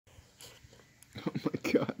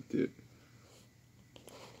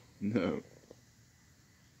No.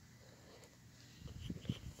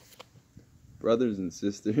 Brothers and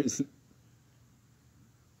sisters.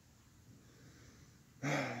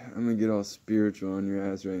 I'm gonna get all spiritual on your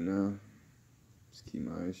ass right now. Just keep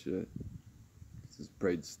my eyes shut. This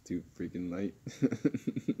bright's too freaking light.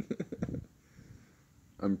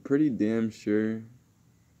 I'm pretty damn sure,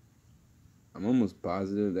 I'm almost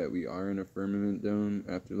positive that we are in a firmament dome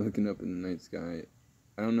after looking up in the night sky.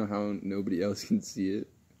 I don't know how nobody else can see it,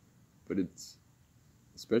 but it's,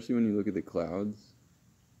 especially when you look at the clouds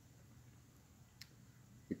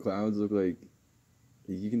look like,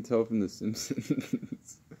 you can tell from The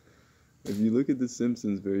Simpsons. If you look at The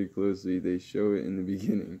Simpsons very closely, they show it in the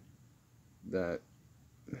beginning that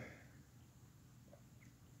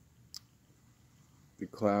the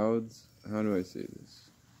clouds, how do I say this?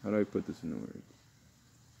 How do I put this into words?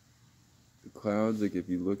 The clouds, like if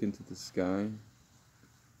you look into the sky,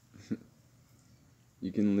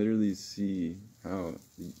 you can literally see how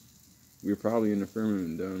we're probably in a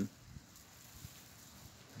firmament dome.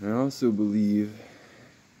 And I also believe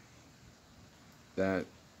that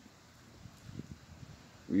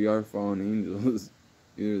we are fallen angels.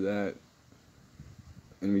 Either that,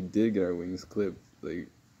 and we did get our wings clipped. Like,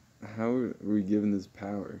 how are we given this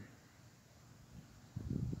power?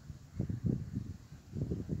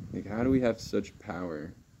 Like, how do we have such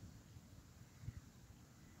power?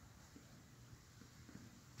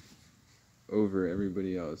 Over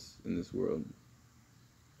everybody else in this world?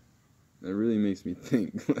 That really makes me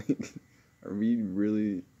think, like, are we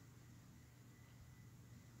really...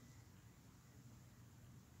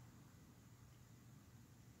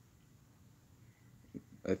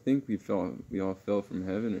 I think we all fell from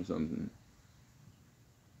heaven or something.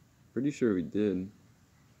 Pretty sure we did.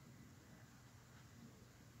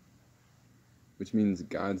 Which means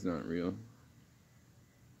God's not real.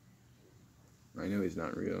 I know he's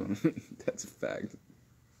not real. That's a fact.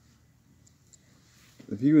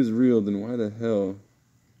 If he was real, then why the hell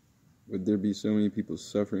would there be so many people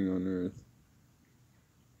suffering on earth?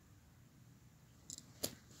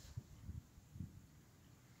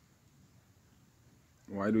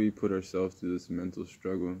 Why do we put ourselves through this mental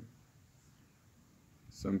struggle?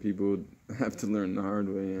 Some people have to learn the hard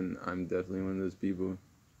way, and I'm definitely one of those people.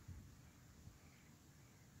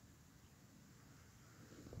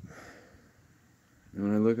 And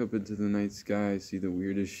when I look up into the night sky, I see the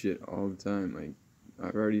weirdest shit all the time. Like,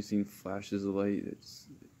 I've already seen flashes of light.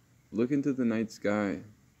 Look into the night sky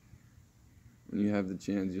when you have the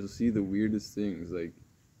chance. You'll see the weirdest things. Like,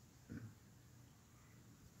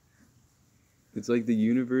 it's like the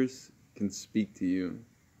universe can speak to you.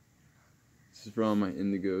 This is for all my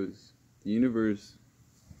indigos. The universe,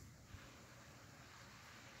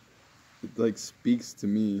 it like speaks to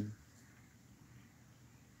me.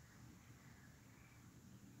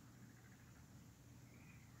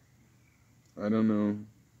 I don't know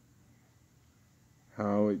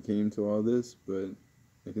how it came to all this, but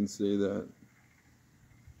I can say that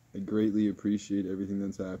I greatly appreciate everything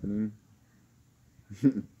that's happening.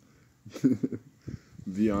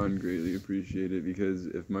 Beyond greatly appreciate it, because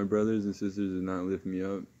if my brothers and sisters did not lift me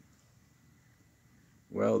up,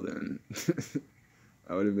 well then,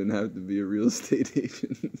 I would have to be a real estate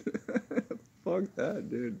agent. Fuck that,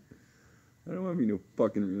 dude. I don't want to be no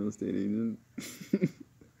fucking real estate agent.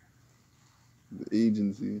 The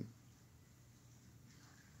agency.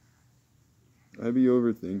 I be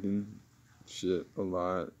overthinking shit a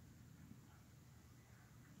lot.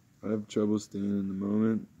 I have trouble staying in the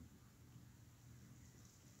moment.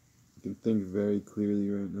 I can think very clearly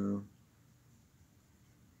right now.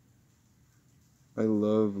 I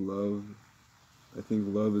love love. I think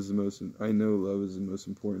love is I know love is the most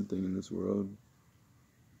important thing in this world.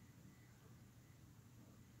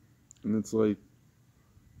 And it's like,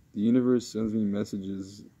 the universe sends me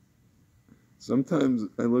messages. Sometimes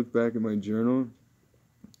I look back at my journal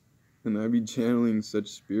and I be channeling such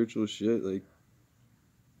spiritual shit, like,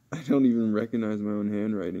 I don't even recognize my own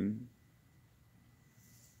handwriting.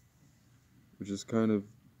 Which is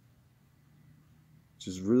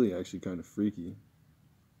really actually kind of freaky.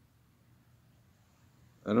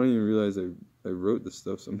 I don't even realize I wrote this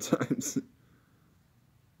stuff sometimes.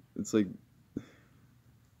 It's like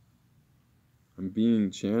I'm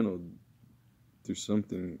being channeled through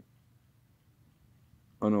something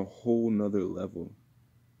on a whole nother level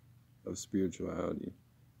of spirituality.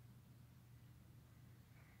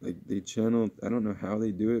 Like, they channel, I don't know how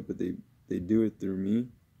they do it, but they do it through me.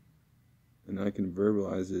 And I can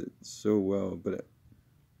verbalize it so well, but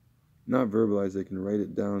not verbalize, I can write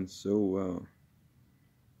it down so well.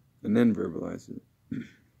 And then verbalize it.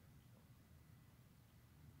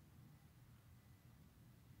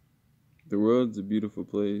 the world's a beautiful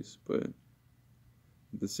place, but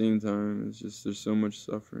at the same time, it's just there's so much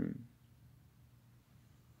suffering.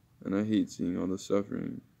 And I hate seeing all the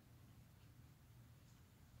suffering.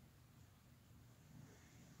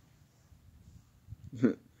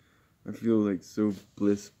 I feel like so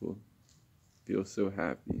blissful. Feel so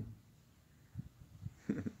happy.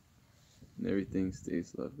 And everything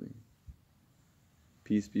stays lovely.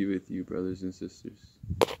 Peace be with you, brothers and sisters.